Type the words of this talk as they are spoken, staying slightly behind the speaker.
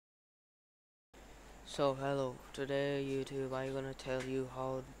So hello, today YouTube I'm gonna tell you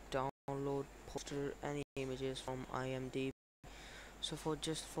how to download poster any images from IMDB. So for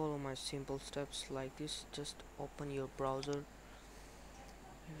just follow my simple steps like this. Just open your browser,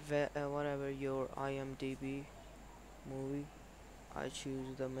 whatever your IMDB movie. I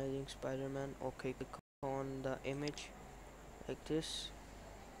choose the Amazing Spider-Man. Okay, click on the image like this.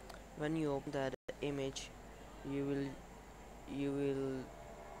 When you open that image, you will you will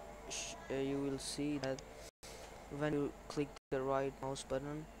you will see that when you click the right mouse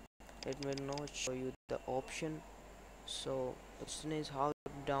button, it will not show you the option. So the question is how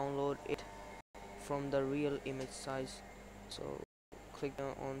to download it from the real image size. So click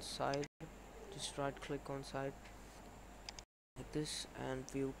on side, just right click on side like this and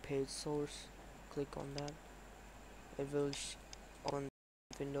view page source. Click on that, it will open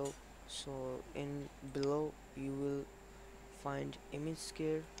window. So in below you will find image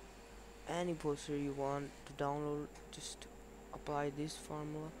scare. Any poster you want to download, just apply this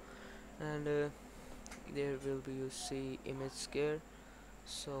formula and there will be you see image scare.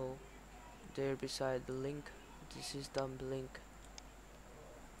 So there beside the link, this is the link,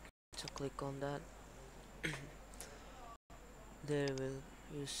 so click on that. There will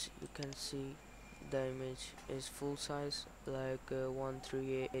you can see the image is full size, like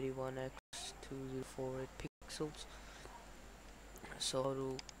 13881x2048 pixels. So how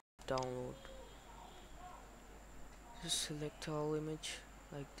to download, just select all image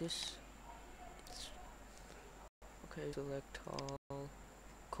like this. Okay, select all,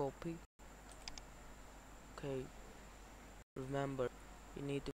 copy. Okay, remember you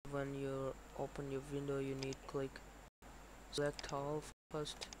need to, when you open your window, you need to click select all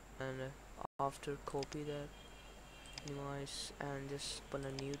first and after copy that, minimize and just open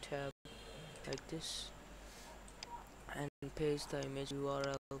a new tab like this and paste the image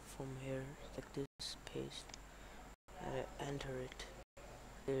URL from here like this, paste and enter it.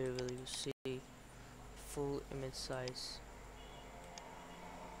 There will you see full image size.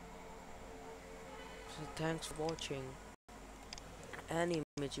 So thanks for watching. Any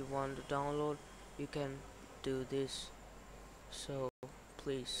image you want to download, you can do this. So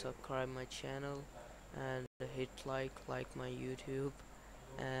please subscribe my channel and hit like my YouTube,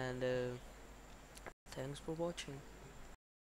 and thanks for watching.